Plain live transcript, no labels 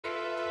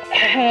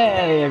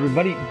Hey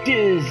everybody,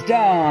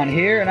 Disdonn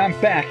here, and I'm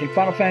back in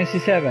Final Fantasy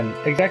VII,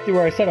 exactly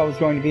where I said I was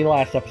going to be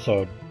last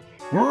episode.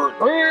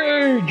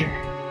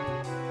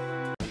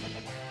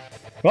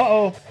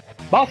 Uh-oh,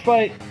 boss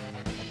fight!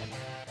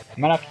 I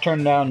might have to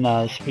turn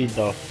down speed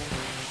though,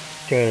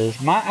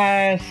 because my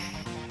ass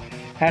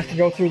has to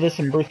go through this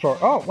in brute force.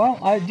 Oh, well,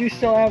 I do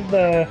still have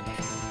the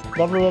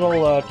lovely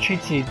little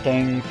cheat sheet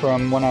thing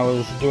from when I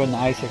was doing the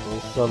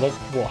icicles, so that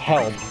will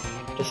help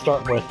to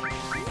start with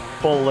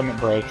full limit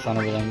breaks on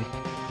everything.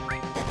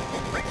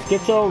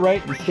 Schizo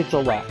right and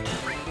schizo left.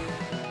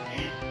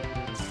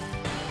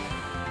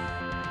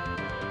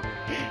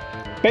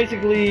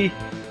 Basically,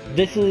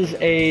 this is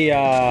a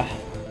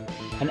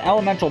an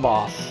elemental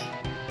boss.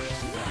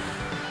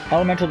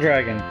 Elemental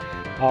dragon.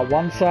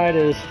 One side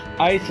is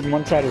ice and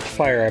one side is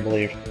fire, I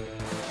believe.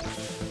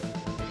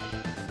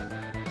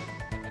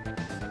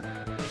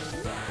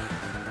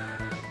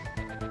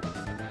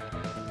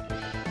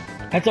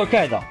 That's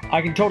okay though.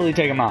 I can totally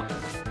take him out.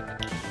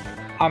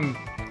 I'm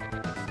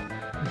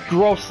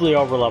grossly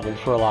overleveled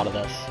for a lot of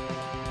this.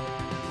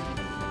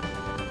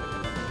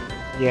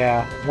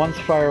 Yeah, one's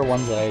fire,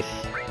 one's ice.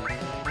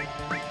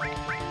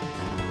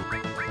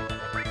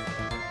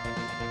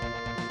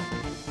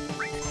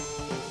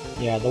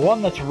 Yeah, the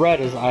one that's red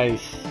is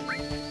ice.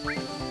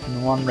 And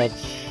the one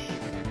that's...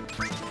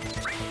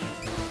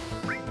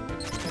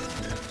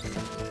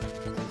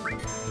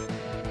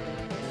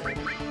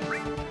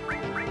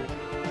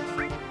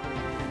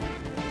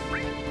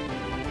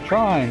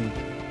 Trying.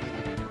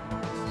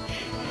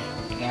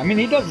 Yeah, I mean,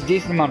 he does a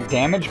decent amount of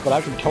damage, but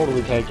I can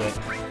totally take it.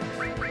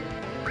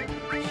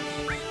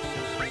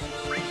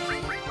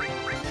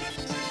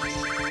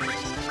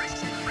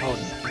 Oh.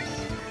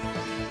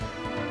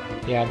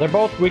 Yeah, they're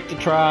both weak to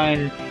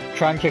Trine.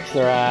 Trine kicks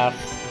their ass.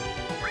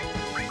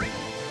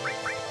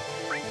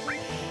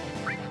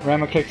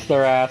 Rama kicks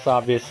their ass,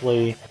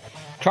 obviously.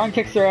 Trine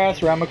kicks their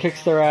ass, Rama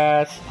kicks their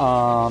ass.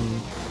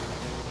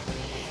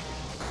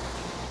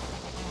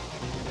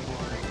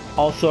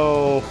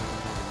 Also,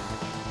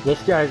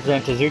 this guy's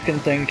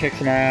Zantazukan thing kicks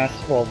an ass.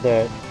 Well,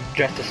 the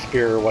Justice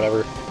Spear or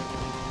whatever.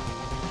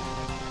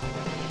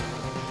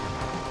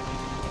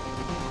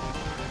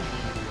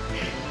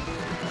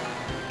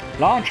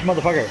 Launch,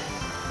 motherfucker!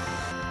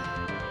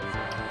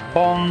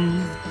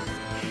 Bong!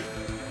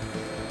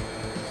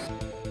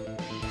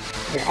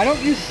 Like, I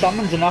don't use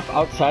summons enough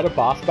outside of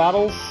boss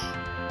battles.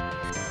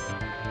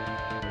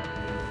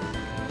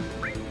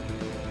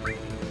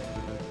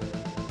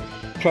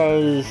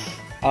 Because,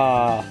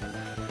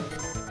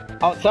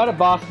 outside of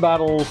boss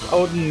battles,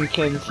 Odin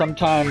can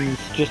sometimes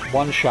just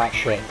one-shot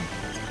shit.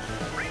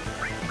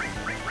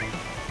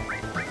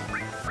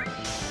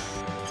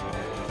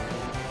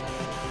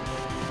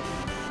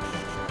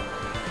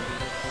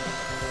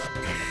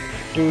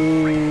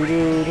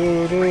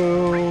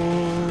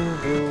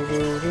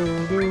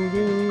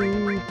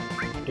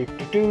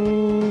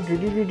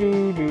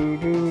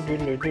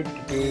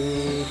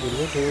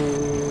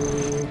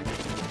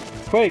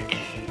 Quake!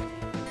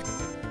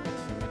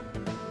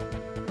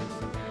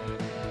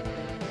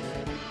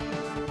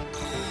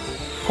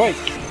 Quake!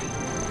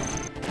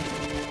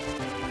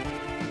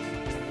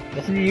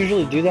 Doesn't he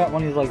usually do that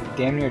when he's like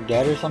damn near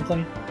dead or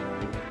something?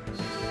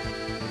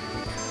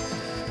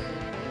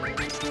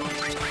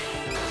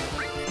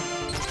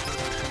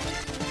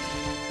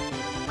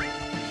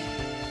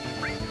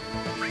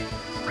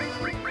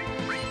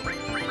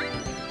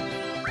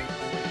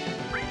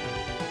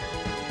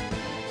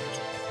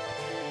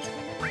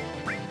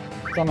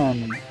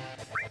 Summon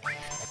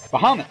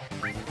Bahamut!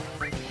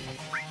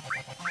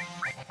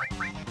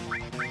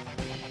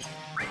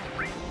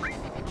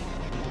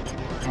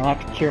 I'll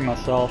have to cure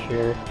myself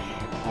here.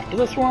 After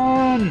this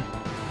one!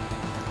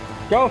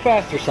 Go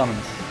faster,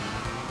 summons.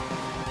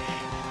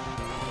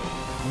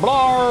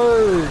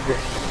 Blarg!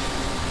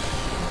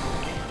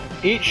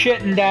 Eat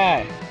shit and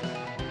die.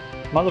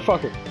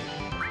 Motherfucker.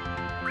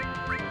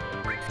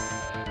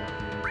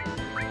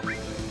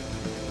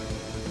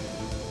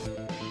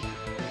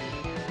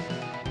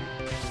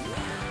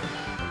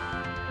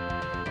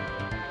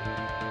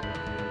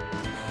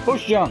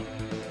 Push jump.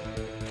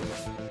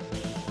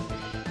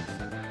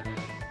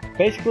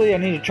 Basically, I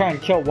need to try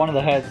and kill one of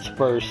the heads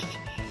first.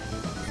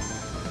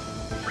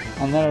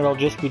 And then it'll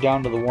just be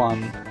down to the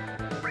one.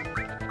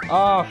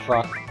 Ah,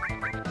 fuck.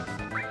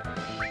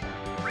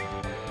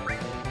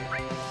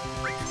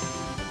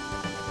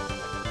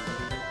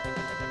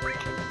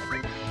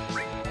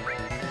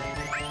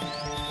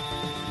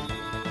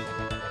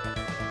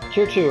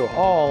 Tier 2,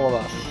 all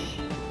of us.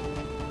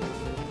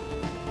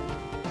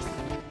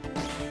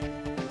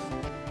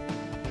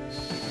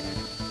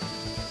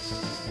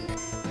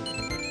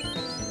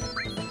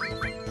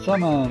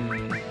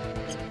 Summon!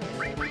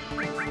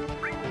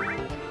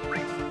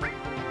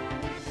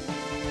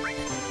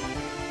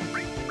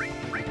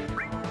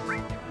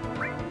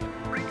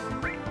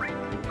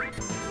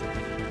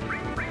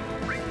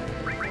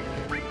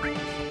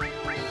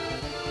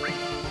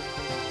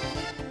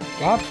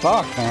 God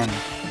fuck, man.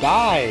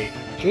 Die!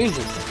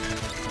 Jesus!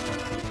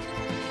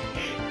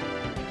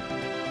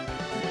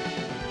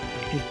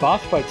 These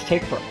boss fights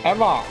take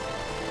forever.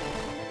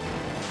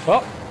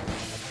 Oh.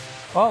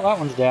 Oh, that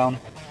one's down.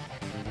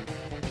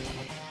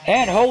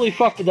 And holy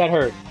fuck did that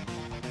hurt.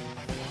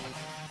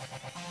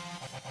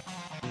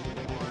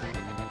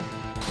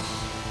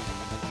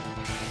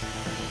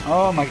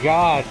 Oh my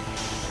god.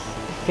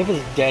 Tiff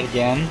is dead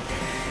again.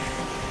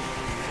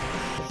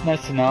 It's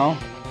nice to know.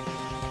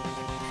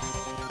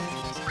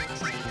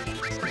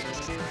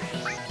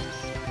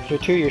 Cure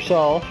 2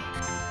 yourself.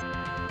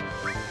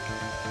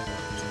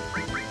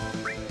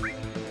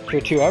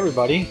 Cure 2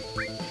 everybody.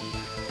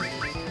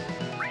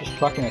 Just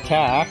fucking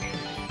attack.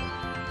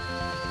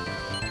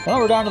 Now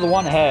we're down to the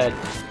one head.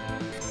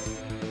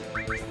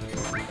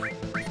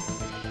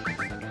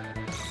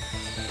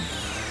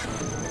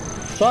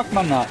 Suck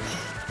my nuts.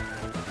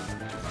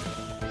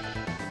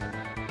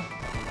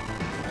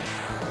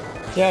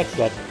 Yeah, it's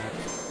dead.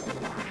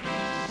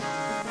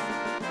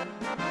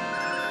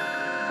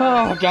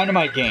 Oh,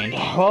 dynamite gained.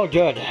 Well,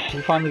 good.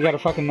 You finally got a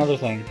fucking another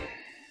thing.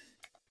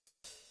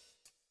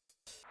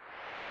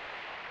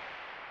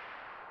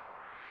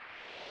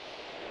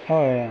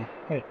 Oh, yeah.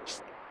 Wait.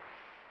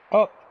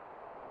 Up!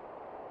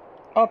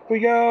 Up we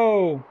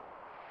go!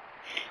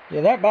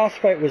 Yeah, that boss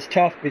fight was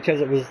tough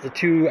because it was the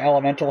two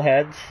elemental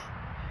heads.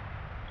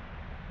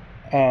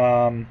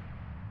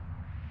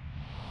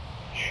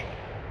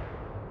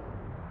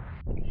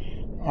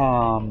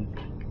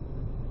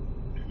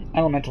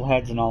 Elemental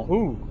heads and all.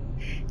 Ooh!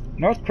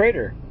 North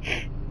Crater.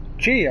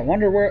 Gee, I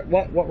wonder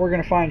what we're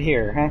gonna find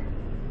here, huh?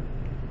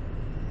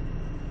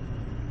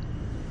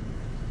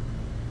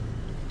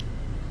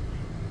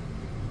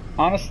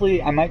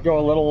 Honestly, I might go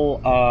a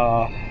little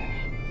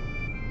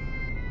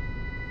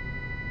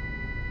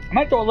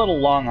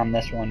long on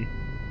this one.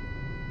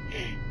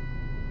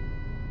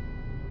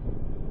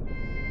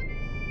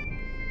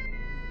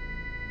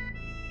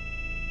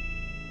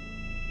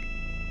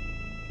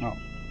 Oh.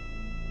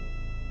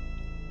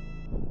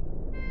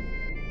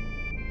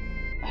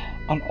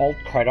 An old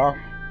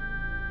crater.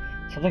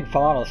 Something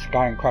fell out of the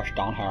sky and crashed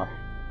down here,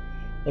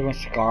 leaving a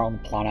scar on the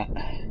planet.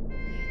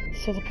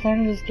 So the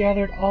planet has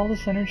gathered all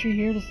this energy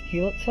here to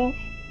heal itself?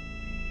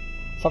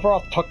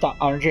 Sephiroth took that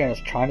energy and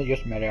is trying to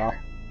use midair.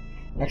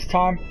 Next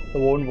time, the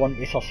wound wouldn't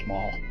be so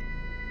small.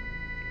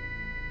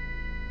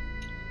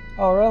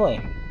 Oh, really?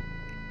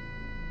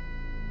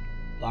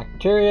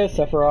 Bacteria,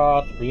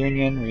 Sephiroth,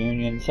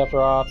 reunion,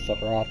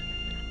 Sephiroth.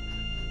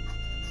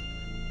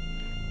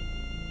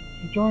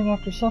 You're going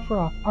after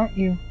Sephiroth, aren't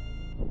you?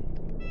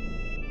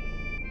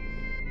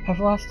 I've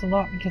lost a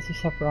lot because of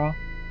Sephiroth.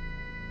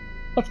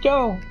 Let's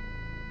go!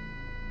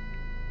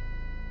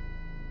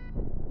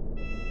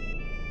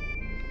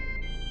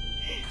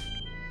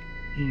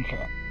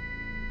 Okay.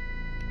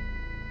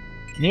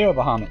 Neo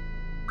Bahamut.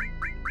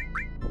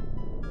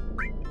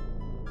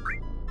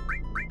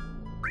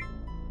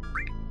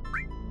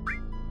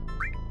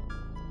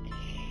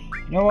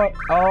 You know what?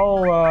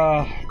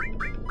 I'll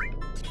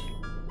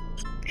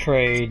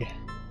trade.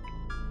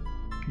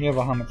 Neo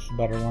Bahamut's the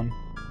better one.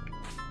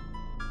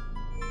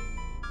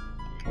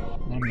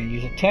 I'm gonna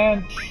use a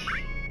tent.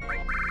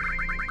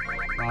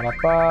 There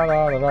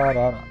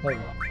we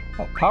go.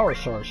 Oh, power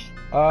source.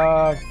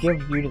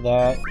 Give you to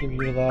that.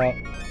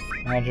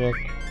 Magic,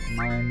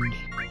 mind.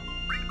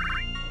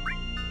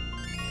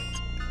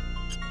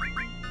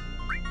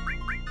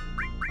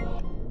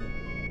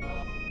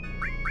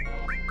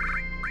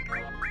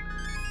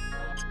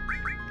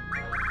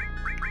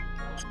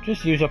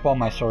 Just use up all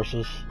my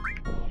sources.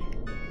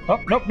 Oh,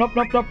 nope.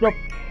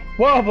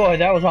 Whoa, boy,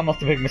 that was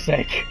almost a big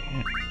mistake.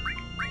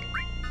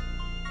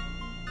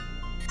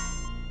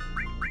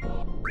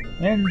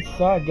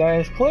 Inside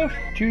Gaia's Cliff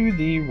to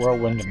the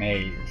Whirlwind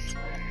Maze.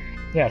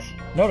 Yes,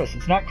 notice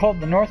it's not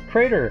called the North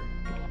Crater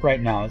right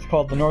now. It's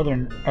called the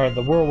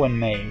the Whirlwind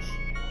Maze.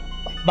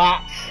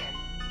 That's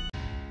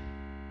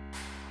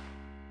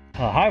a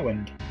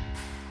Highwind.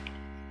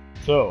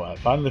 So I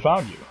finally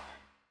found you.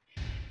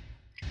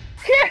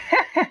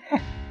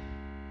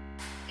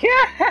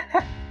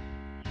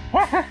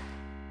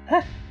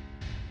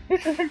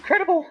 This is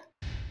incredible.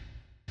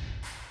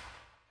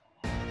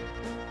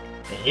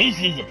 This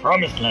is the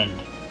Promised Land.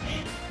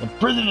 The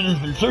President has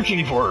been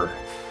searching for her.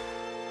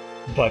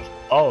 But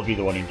I'll be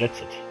the one who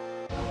gets it.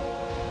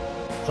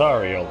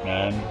 Sorry, old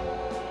man.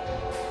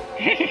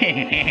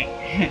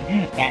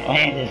 That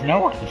land is no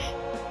one's.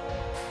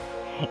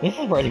 This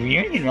is where the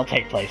reunion will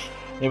take place.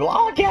 They will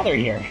all gather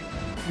here.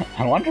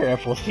 I wonder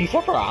if we'll see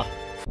Sephiroth.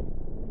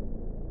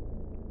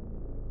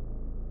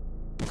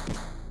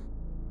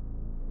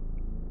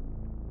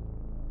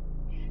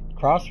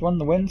 Cross when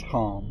the wind's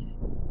calm.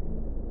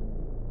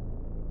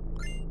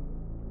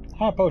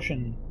 Hot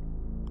potion.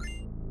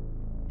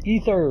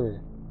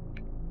 Ether.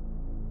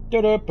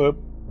 Da-da-boop.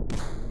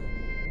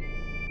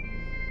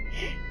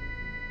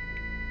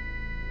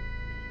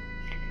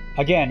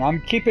 Again,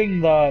 I'm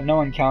keeping the no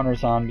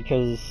encounters on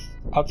because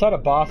outside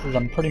of bosses,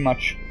 I'm pretty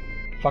much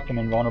fucking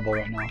invulnerable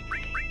right now.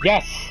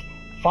 Yes!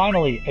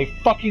 Finally, a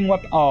fucking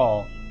weapon.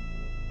 Oh.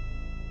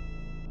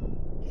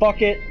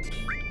 Fuck it.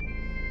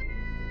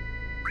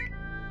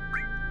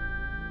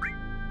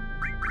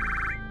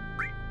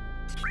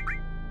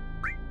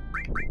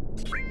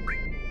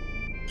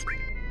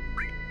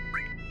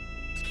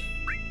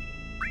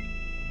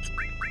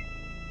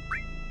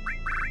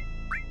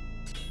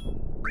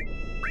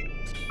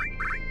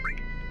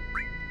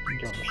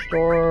 Go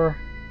restore.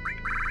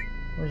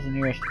 Where's the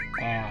nearest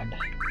add?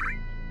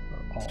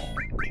 For all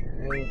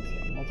materials,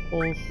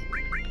 multiples.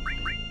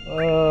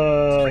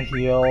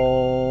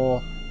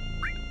 Heal.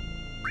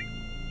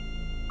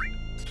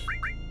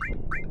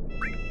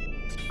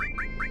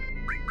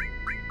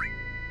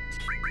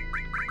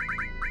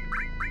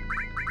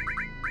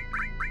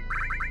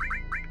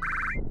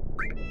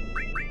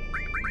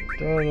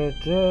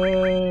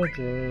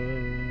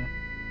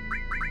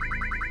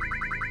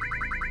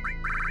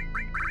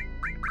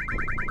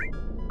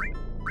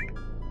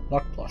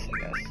 Luck plus, I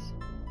guess.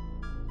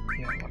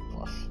 Yeah, luck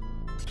plus.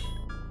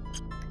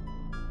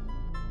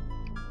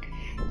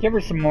 Give her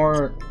some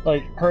more,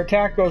 like, her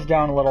attack goes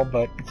down a little,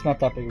 but it's not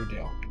that big of a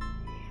deal.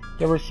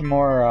 Give her some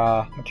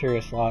more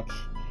materia slots.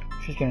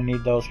 She's gonna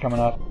need those coming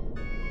up.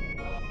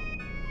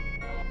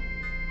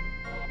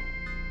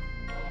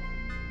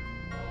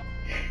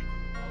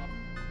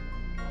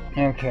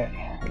 Okay.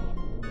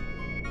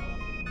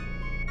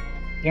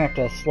 Gonna have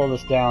to slow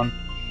this down.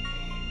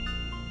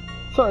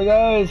 Sorry,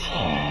 guys.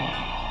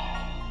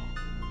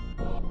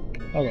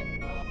 Okay.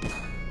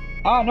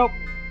 Ah, nope.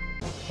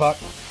 Fuck.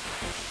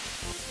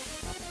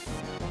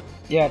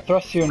 Yeah, it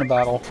thrusts you in a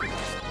battle.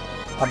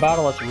 A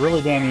battle that's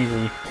really damn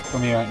easy for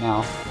me right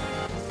now.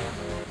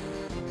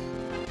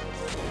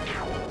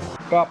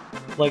 Well,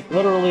 like,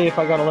 literally, if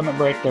I got a limit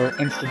break, they're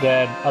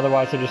insta-dead.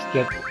 Otherwise, I just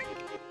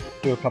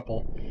do a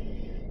couple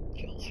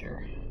kills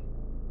here.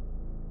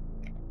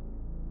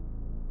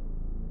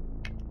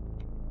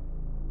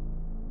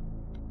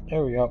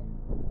 There we go.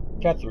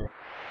 Got through.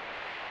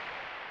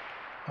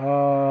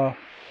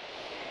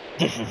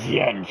 This is the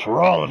end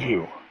for all of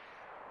you.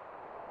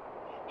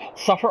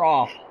 Suffer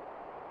off.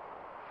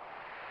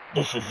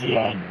 This is the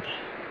end.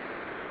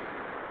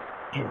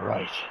 You're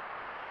right.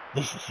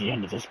 This is the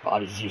end of this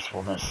body's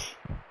usefulness.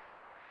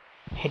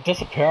 It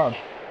disappeared.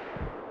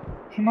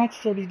 He might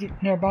still be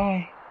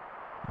nearby.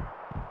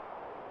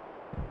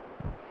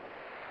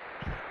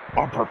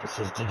 Our purpose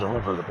is to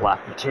deliver the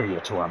black materia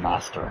to our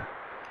master.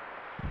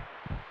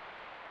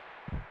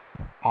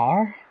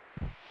 Our?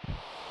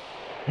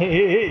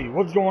 Hey,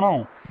 what's going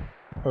on?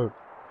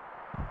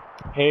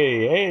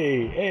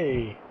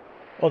 Hey,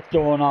 what's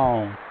going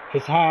on?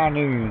 It's high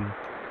noon.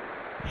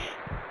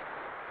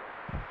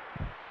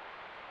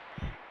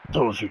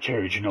 Those who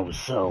carry Genova's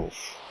cells.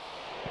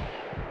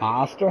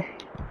 Master?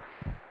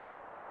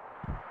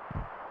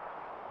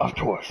 Of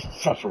course,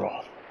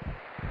 Sephiroth.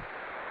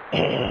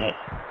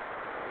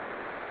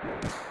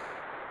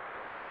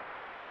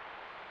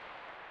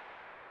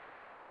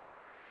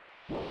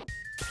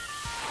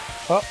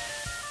 Oh.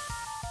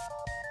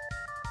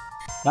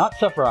 Not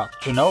Sephiroth,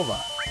 Genova.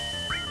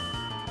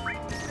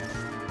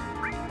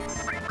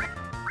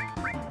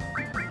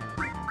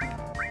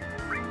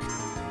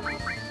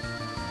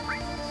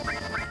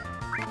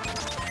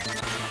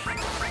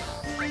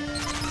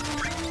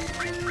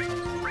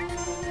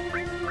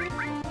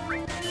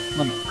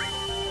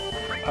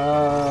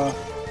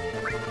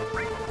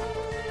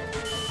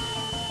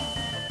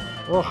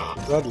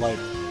 Ugh, red light.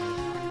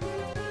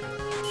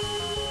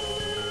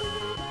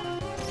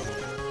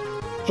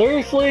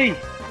 Seriously?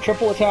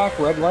 Triple attack,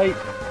 red light?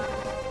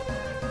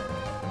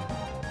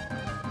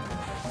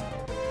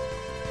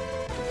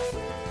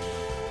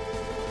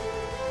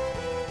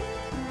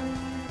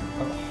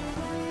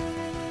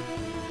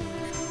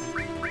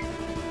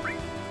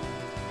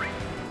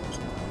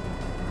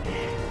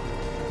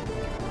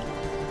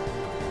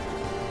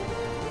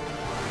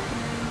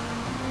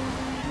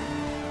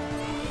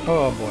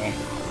 Oh boy.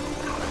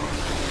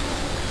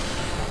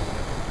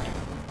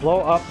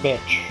 Blow up,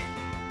 bitch.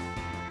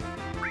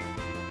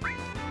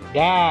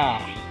 Yeah.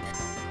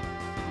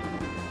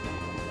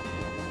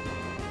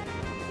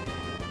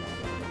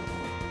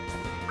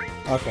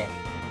 Okay.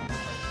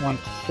 Want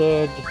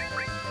Sid.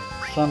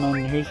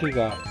 Summon. Who's he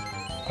got?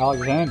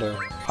 Alexander.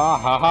 Ha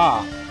ha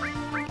ha.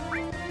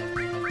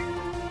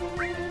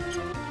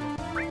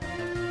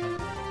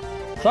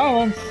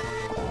 Silence.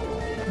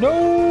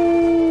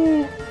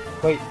 No.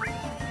 Wait.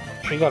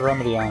 She got a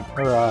remedy on,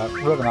 or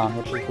ribbon on,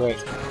 which is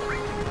great.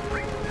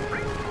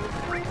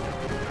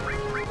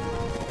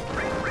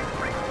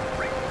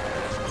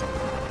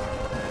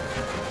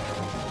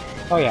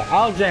 Oh yeah,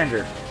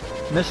 Alexander,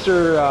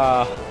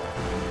 Mr.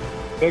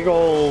 Big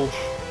old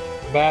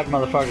bad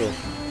motherfucker.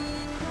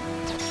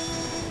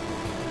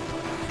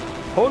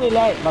 Holy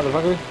light,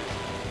 motherfucker.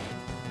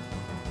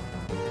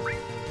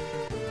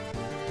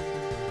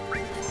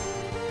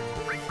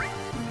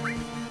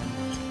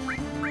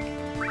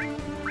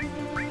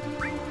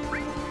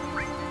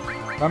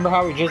 Remember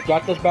how we just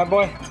got this bad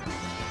boy?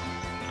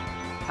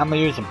 I'm gonna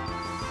use him.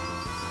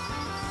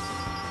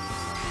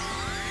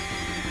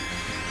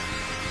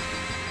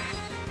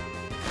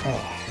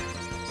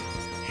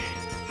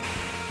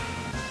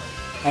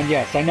 And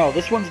yes, I know,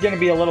 this one's gonna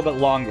be a little bit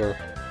longer.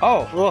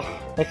 Oh, ugh,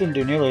 that didn't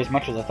do nearly as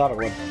much as I thought it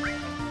would.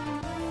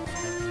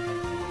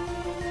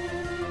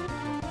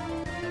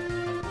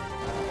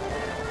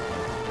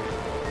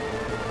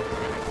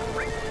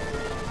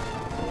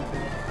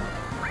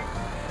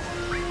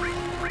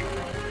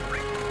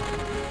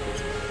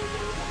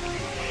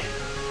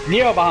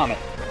 Neo Bahamut.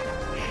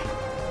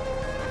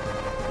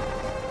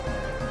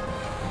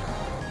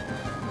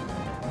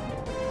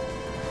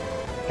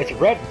 It's a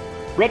red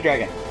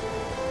dragon.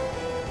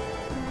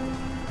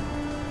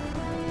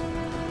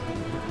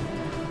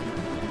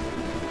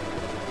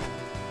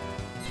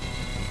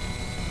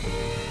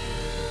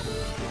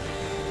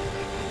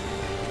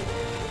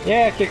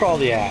 Yeah, kick all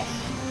the ass.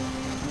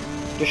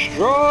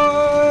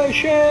 Destroy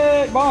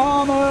shit,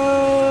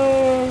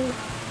 Bahamut!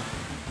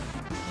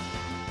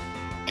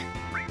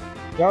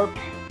 Yarp.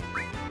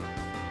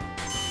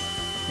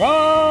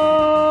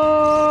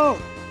 No!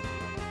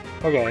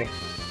 Okay,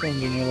 didn't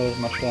do nearly as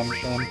much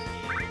damage then.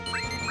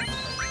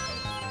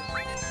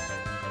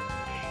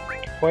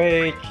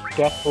 Wait,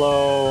 death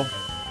blow.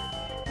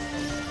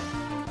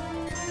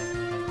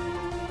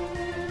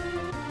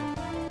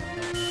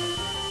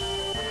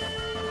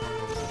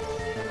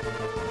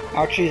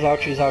 Ouchies,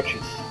 ouchies,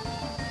 ouchies.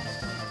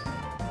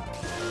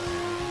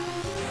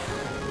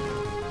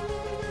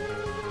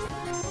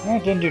 No,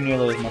 it didn't do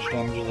nearly as much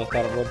damage as I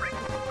thought it would.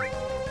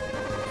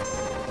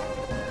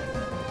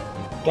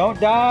 Don't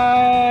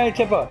die,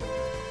 Tippa!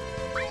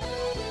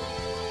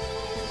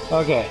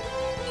 Okay,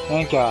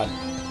 thank God.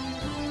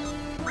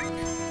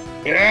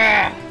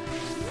 Yeah!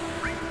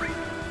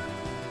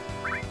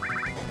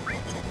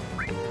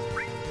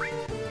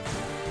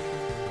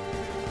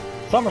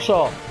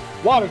 Somersault!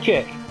 Water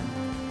kick!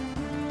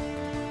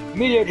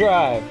 Meteor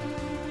drive!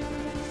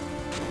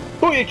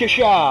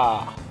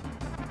 Booyakasha!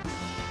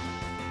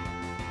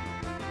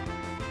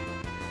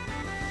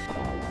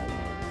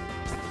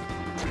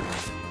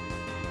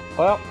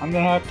 Well, I'm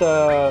gonna have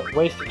to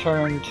waste a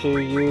turn to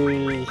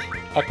use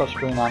Echo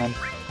Screen on him.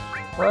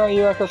 Where are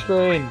you, Echo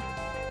Screen?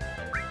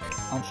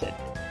 On Sid.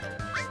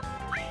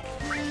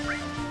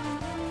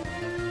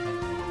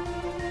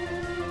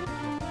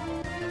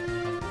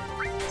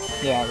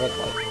 Yeah, red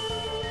light.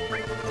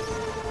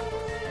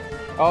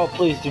 Oh,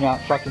 please do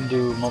not fucking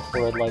do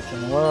multiple red lights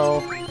in a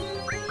row.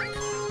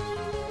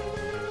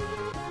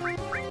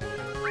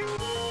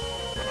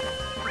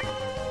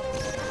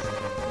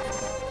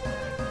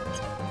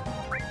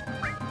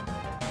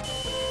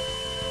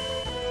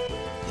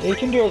 You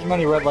can do as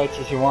many red lights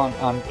as you want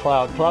on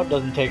Cloud. Cloud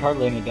doesn't take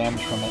hardly any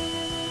damage from it.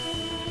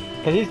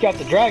 Because he's got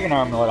the dragon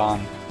armlet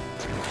on.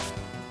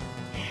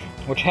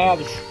 Which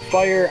has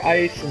fire,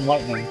 ice, and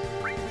lightning.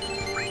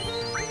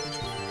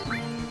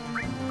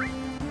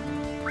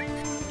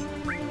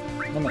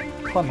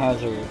 Clem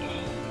Hazard.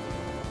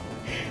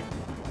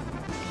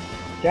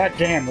 God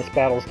damn, this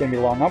battle's gonna be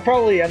long. I'll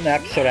probably end the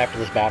episode after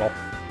this battle.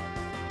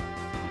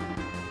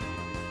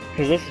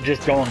 Because this is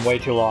just going way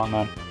too long,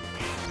 man.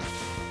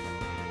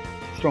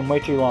 It's going way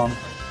too long.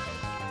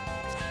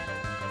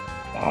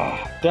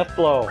 Ah, death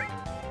blow.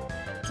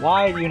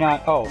 Why do you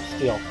not... Oh,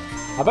 steal.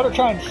 I better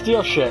try and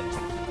steal shit.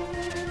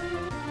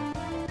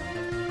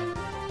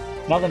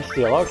 Nothing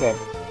steal, okay.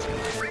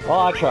 Well,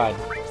 I tried.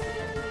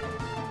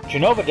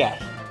 Genova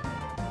death.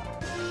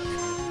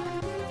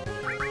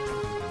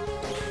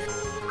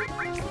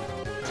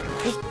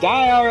 Just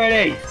die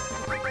already!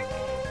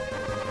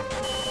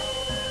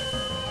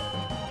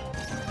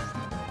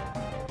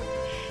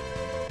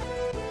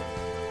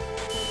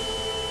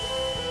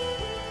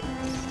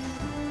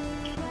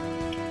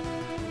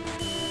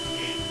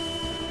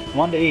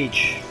 One to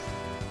each.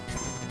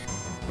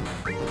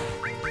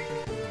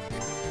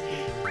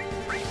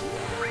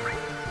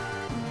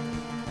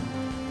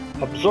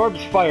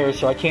 Absorbs fire,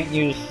 so I can't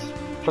use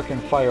frickin'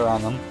 fire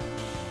on them.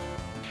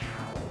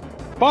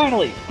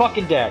 Finally!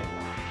 Fucking dead!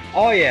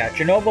 Oh yeah,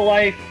 Genova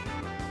life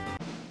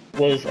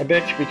was a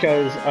bitch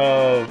because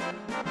of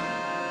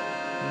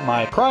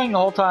my crying the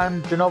whole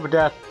time. Genova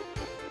death,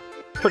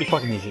 pretty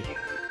fucking easy.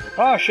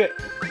 Oh shit!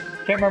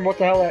 Can't remember what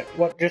the hell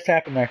what just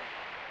happened there.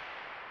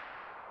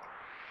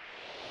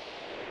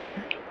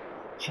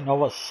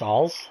 Genova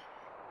Sauls?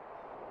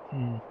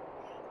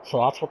 So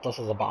that's what this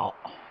is about.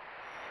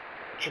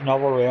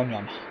 Genova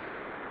reunion.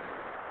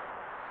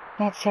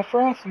 Not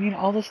Sephiroth? You mean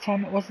all this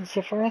time it wasn't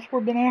Sephiroth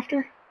we've been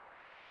after?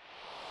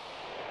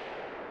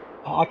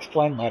 I'll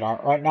explain later.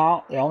 Right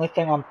now, the only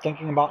thing I'm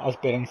thinking about is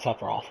beating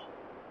Sephiroth.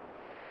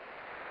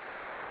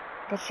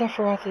 But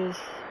Sephiroth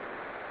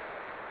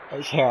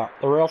is here.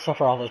 The real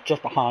Sephiroth is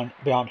just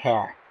beyond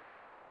here.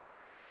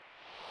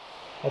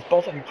 It's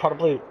both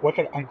incredibly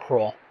wicked and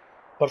cruel,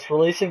 but it's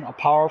releasing a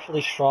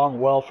powerfully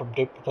strong will from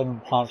deep within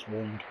the planet's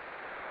wound.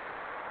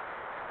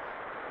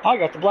 I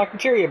got the black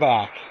materia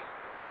back!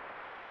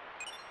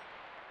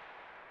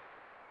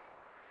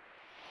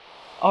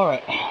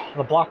 Alright,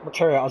 the black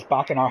materia is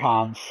back in our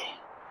hands.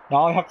 Now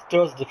all we have to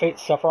do is defeat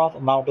Sephiroth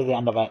and that'll be the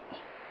end of it.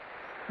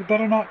 You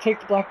better not take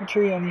the black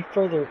materia any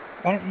further.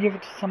 Why don't you give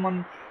it to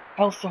someone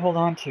else to hold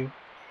on to?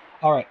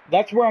 Alright,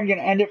 that's where I'm going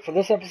to end it for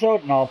this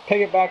episode, and I'll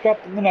pick it back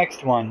up in the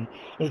next one.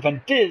 This has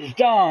been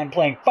Disdonn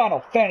playing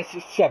Final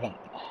Fantasy VII.